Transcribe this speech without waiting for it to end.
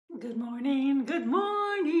Good morning, good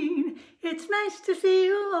morning. It's nice to see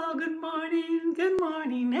you all. Good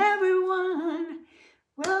morning, everyone.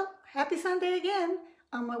 Well, happy Sunday again.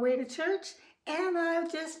 On my way to church, and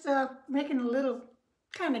I'm just making a little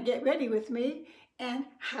kind of get ready with me and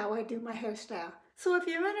how I do my hairstyle. So if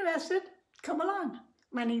you're interested, come along.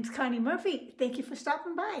 My name's Connie Murphy. Thank you for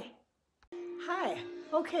stopping by. Hi.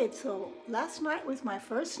 Okay, so last night was my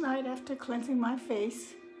first night after cleansing my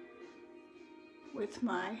face with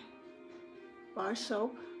my bar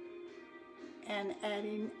soap and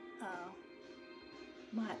adding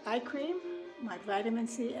my eye cream, my vitamin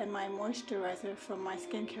C, and my moisturizer from my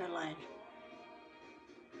skincare line.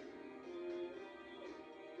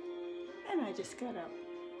 And I just got up.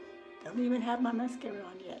 Don't even have my mascara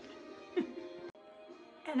on yet.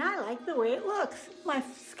 And I like the way it looks. My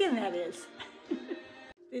skin, that is.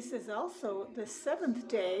 This is also the 7th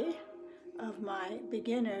day of my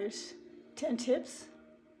beginner's 10 tips.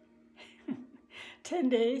 10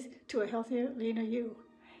 days to a healthier, leaner you.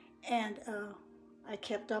 And I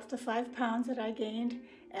kept off the 5 pounds that I gained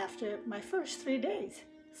after my first 3 days.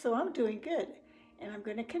 So I'm doing good. And I'm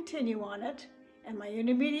going to continue on it. And my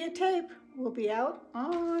intermediate tape will be out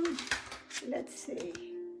on, let's see,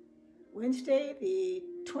 Wednesday the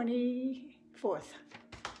 24th.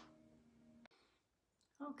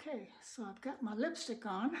 Okay, so I've got my lipstick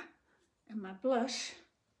on and my blush.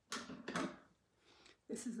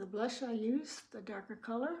 This is the blush I use, the darker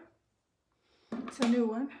color. It's a new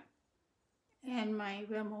one. And my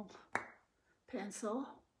Rimmel pencil.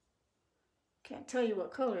 Can't tell you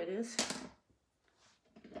what color it is.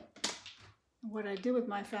 What I do with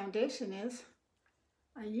my foundation is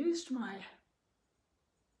I used my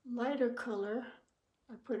lighter color.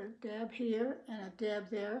 I put a dab here and a dab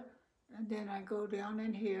there, and then I go down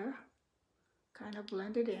in here, kind of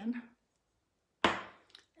blend it in.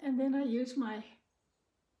 And then I use my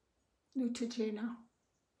Neutrogena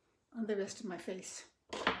on the rest of my face.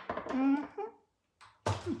 Oh,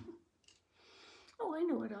 I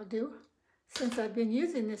know what I'll do. Since I've been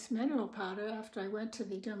using this mineral powder after I went to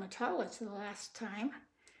the dermatologist the last time,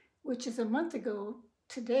 which is a month ago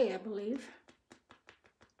today, I believe,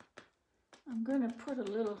 I'm going to put a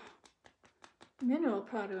little mineral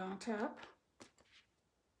powder on top.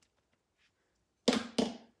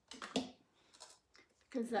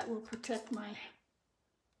 Because that will protect my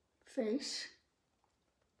face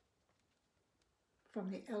from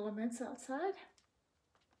the elements outside.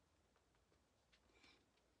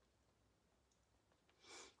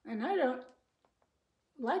 And I don't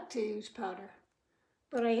like to use powder,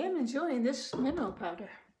 but I am enjoying this mineral powder.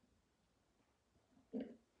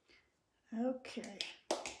 Okay,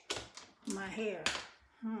 my hair.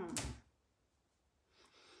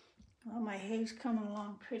 Well, my hair's coming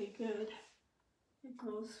along pretty good. It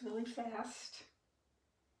grows really fast.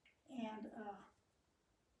 And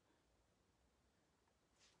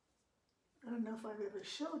I don't know if I've ever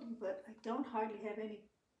showed you, but I don't hardly have any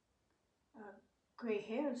gray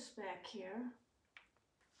hairs back here.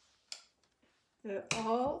 They're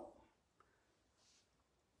all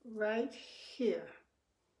right here.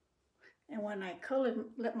 And when I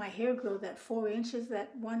let my hair grow that 4 inches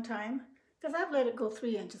that one time, because I've let it go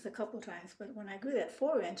 3 inches a couple times, but when I grew that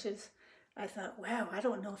 4 inches, I thought, wow, I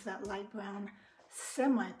don't know if that light brown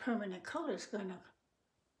semi-permanent color is going to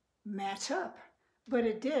match up. But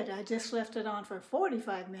it did. I just left it on for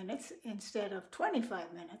 45 minutes instead of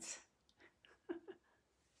 25 minutes.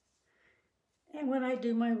 And when I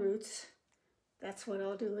do my roots, that's what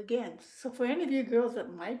I'll do again. So for any of you girls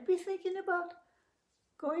that might be thinking about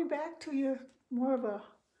going back to your more of a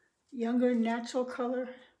younger natural color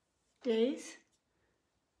days,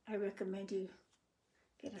 I recommend you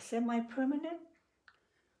get a semi-permanent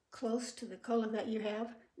close to the color that you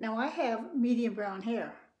have. Now I have medium brown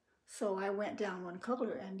hair, so I went down one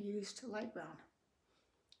color and used light brown.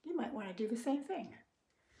 You might want to do the same thing.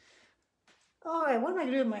 All right, what am I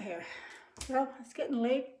going to do with my hair? Well, it's getting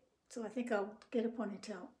late, so I think I'll get a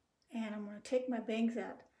ponytail. And I'm going to take my bangs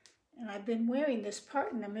out. And I've been wearing this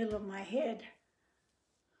part in the middle of my head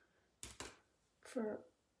for,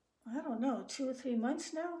 I don't know, 2 or 3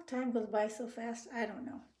 months now. Time goes by so fast, I don't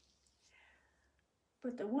know.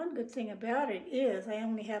 But the one good thing about it is I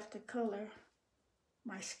only have to color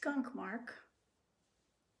my skunk mark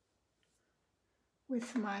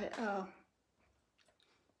with my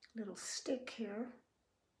little stick here.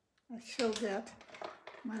 I showed that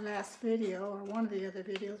my last video, or one of the other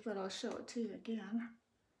videos, but I'll show it to you again.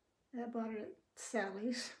 I bought it at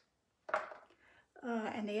Sally's.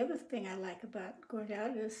 And the other thing I like about going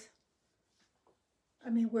out is,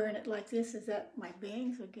 wearing it like this, is that my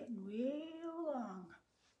bangs are getting real long.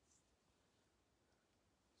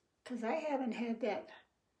 because I haven't had that,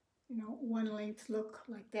 you know, one length look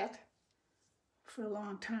like that for a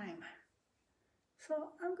long time.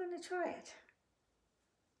 So I'm going to try it.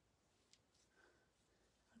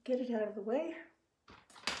 I'll get it out of the way.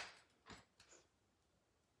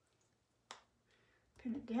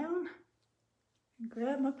 Pin it down and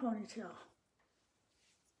grab my ponytail.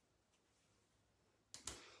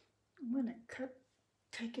 I'm going to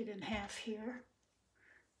take it in half here,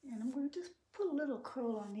 and I'm going to just put a little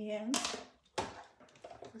curl on the end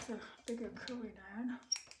with a bigger curling iron.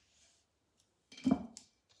 Oh,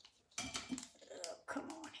 come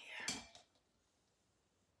on here.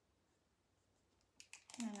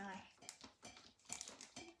 And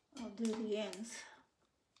I'll do the ends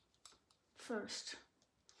first.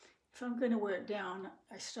 If I'm going to wear it down,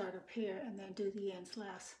 I start up here and then do the ends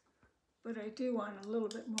last. But I do want a little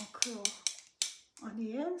bit more curl on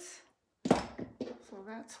the ends, so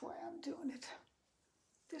that's why I'm doing it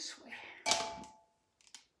this way.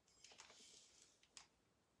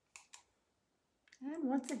 And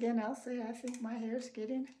once again, I'll say I think my hair is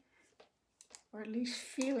getting, or at least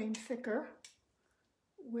feeling, thicker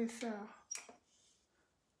with the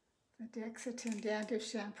Dexatin Dandruff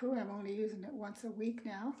shampoo. I'm only using it once a week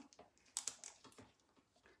now.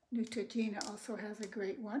 Neutrogena also has a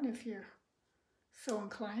great one if you're so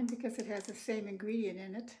inclined, because it has the same ingredient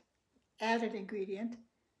in it, added ingredient,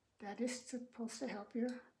 that is supposed to help your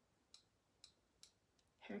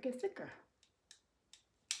hair get thicker.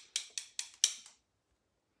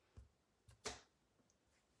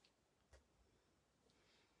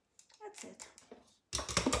 That's it.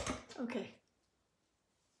 Okay.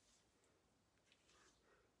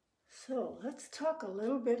 So let's talk a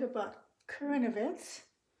little bit about current events.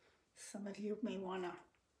 Some of you may want to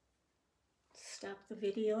stop the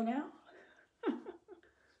video now.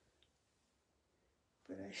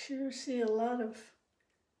 But I sure see a lot of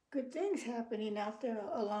good things happening out there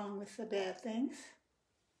along with the bad things.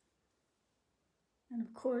 And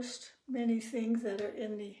of course, many things that are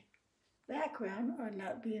in the background are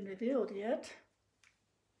not being revealed yet.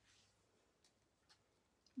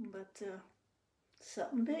 But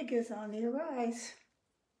something big is on the rise.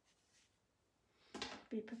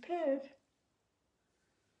 Be prepared.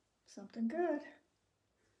 Something good,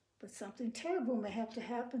 but something terrible may have to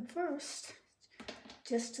happen first,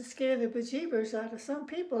 just to scare the bejeebers out of some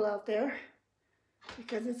people out there,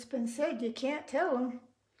 because it's been said you can't tell them.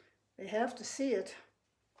 They have to see it.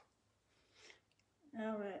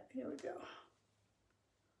 All right, here we go.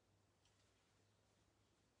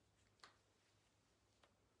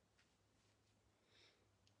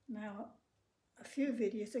 Now, a few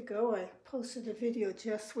videos ago, I posted a video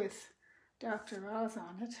just with Dr. Oz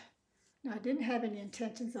on it. Now, I didn't have any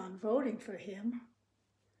intentions on voting for him,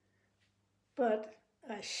 but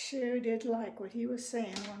I sure did like what he was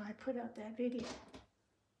saying when I put out that video.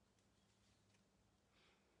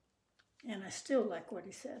 And I still like what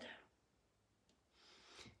he said.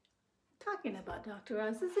 Talking about Dr.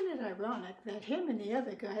 Oz, isn't it ironic that him and the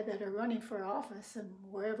other guy that are running for office, and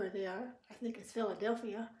wherever they are, I think it's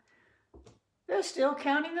Philadelphia, they're still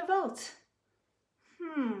counting the votes.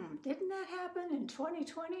 Didn't that happen in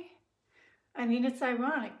 2020? I mean, it's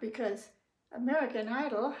ironic because American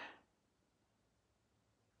Idol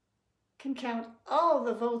can count all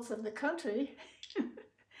the votes of the country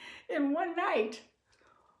in one night.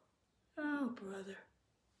 Oh, brother.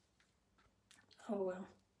 Oh, well.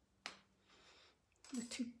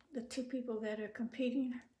 The two people that are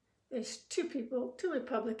competing, there's two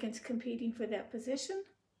Republicans competing for that position.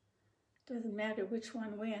 Doesn't matter which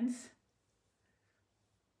one wins.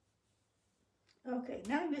 Okay,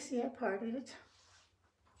 now you see I parted it.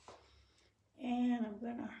 And I'm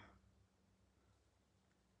gonna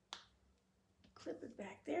clip it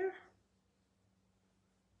back there.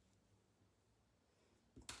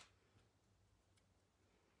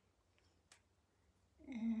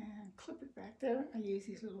 And clip it back there. I use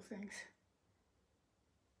these little things.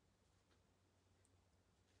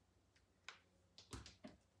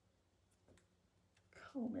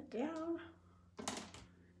 Comb it down.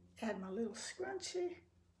 Add my little scrunchie.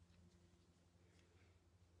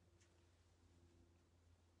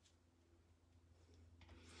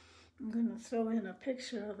 I'm going to throw in a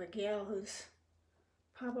picture of a gal who's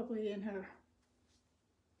probably in her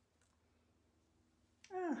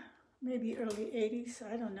maybe early 80s,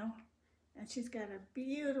 I don't know. And she's got a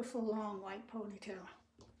beautiful long white ponytail.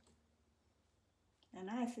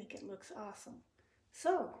 And I think it looks awesome.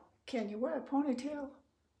 So, can you wear a ponytail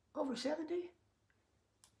over 70?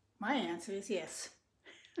 My answer is yes.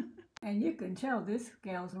 And you can tell this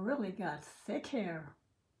gal's really got thick hair.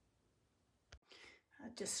 I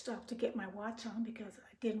just stopped to get my watch on because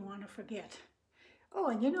I didn't want to forget. Oh,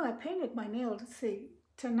 and you know, I painted my nails. Let's see,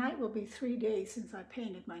 tonight will be 3 days since I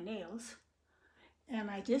painted my nails. And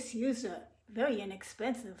I just used a very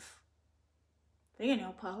inexpensive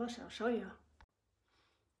fingernail polish. I'll show you.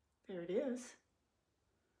 There it is.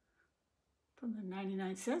 From the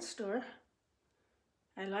 99-cent store.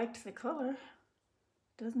 I liked the color.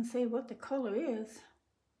 Doesn't say what the color is,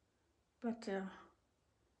 but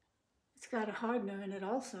it's got a hardener in it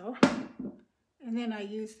also. And then I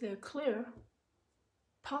used their clear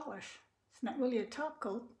polish. It's not really a top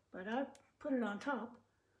coat, but I put it on top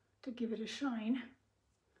to give it a shine.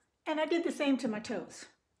 And I did the same to my toes.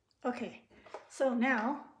 Okay, so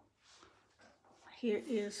now here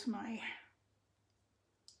is my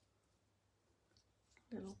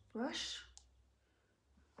little brush.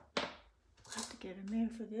 I'll have to get a mirror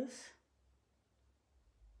for this.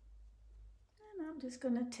 And I'm just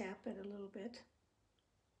going to tap it a little bit.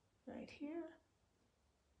 Right here.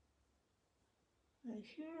 Right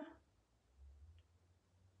here.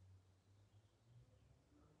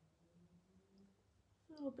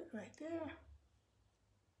 A little bit right there.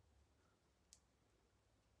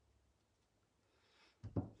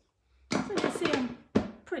 So you see, I'm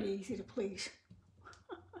pretty easy to please.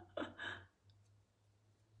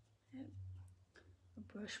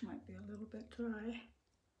 The brush might be a little bit dry.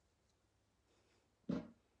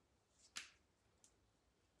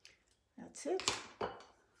 That's it.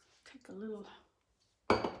 Take a little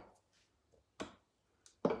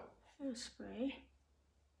hairspray.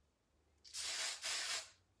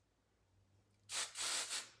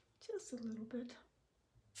 Just a little bit.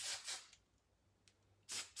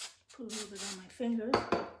 Put a little bit on my fingers.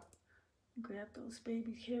 Grab those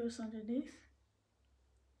baby hairs underneath.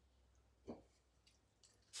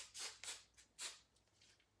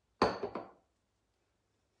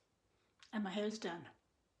 And my hair's done.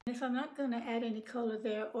 If I'm not going to add any color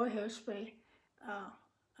there or hairspray,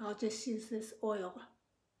 I'll just use this oil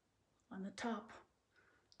on the top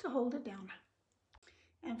to hold it down.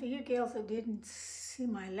 And for you girls that didn't see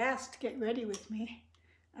my last Get Ready With Me,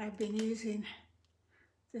 I've been using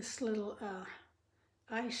this little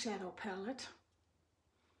eyeshadow palette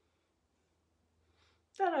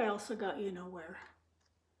that I also got you know where.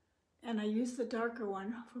 And I used the darker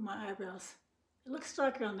one for my eyebrows. It looks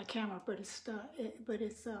darker on the camera, but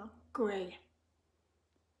it's gray.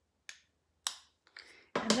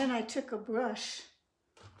 And then I took a brush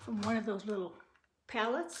from one of those little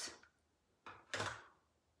palettes.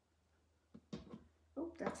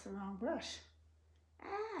 Oh, that's the wrong brush.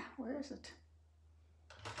 Ah, where is it?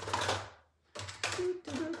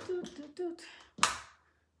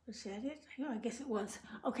 Was that it? Yeah, I guess it was.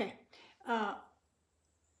 Okay.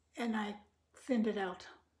 And I thinned it out.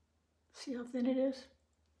 See how thin it is?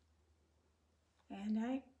 And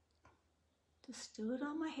I just do it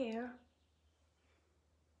on my hair.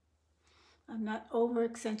 I'm not over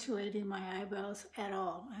accentuating my eyebrows at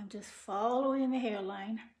all. I'm just following the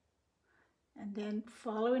hairline and then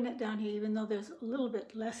following it down here, even though there's a little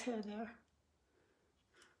bit less hair there.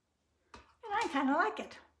 And I kind of like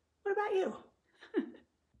it. What about you?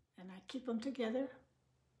 And I keep them together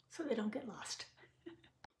so they don't get lost.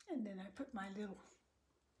 And then I put my little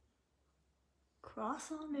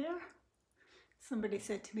cross on there. Somebody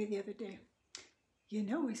said to me the other day, you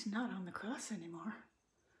know he's not on the cross anymore.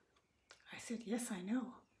 I said, yes, I know.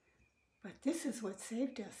 But this is what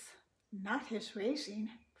saved us, not his raising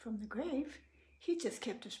from the grave. He just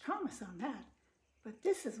kept his promise on that. But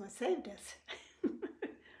this is what saved us.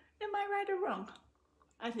 Am I right or wrong?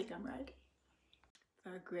 I think I'm right.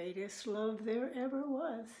 The greatest love there ever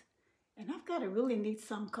was. And I've got a really neat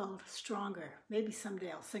song called Stronger. Maybe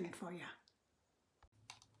someday I'll sing it for you.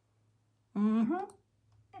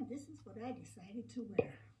 And this is what I decided to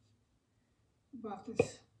wear. I bought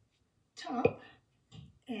this top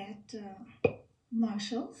at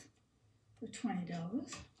Marshall's for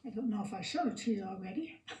 $20. I don't know if I showed it to you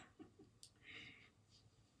already.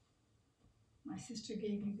 My sister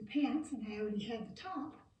gave me the pants and I already had the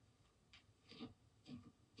top.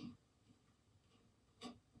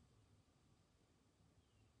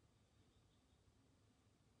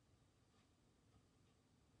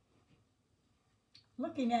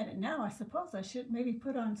 Looking at it now, I suppose I should maybe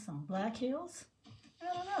put on some black heels. I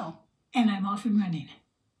don't know. And I'm off and running.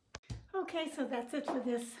 Okay, so that's it for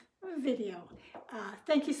this video.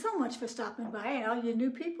 Thank you so much for stopping by. And all you new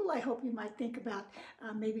people, I hope you might think about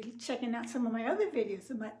maybe checking out some of my other videos.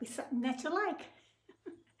 It might be something that you like.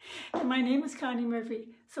 And my name is Connie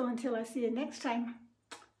Murphy. So until I see you next time,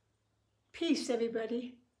 peace,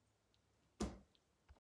 everybody.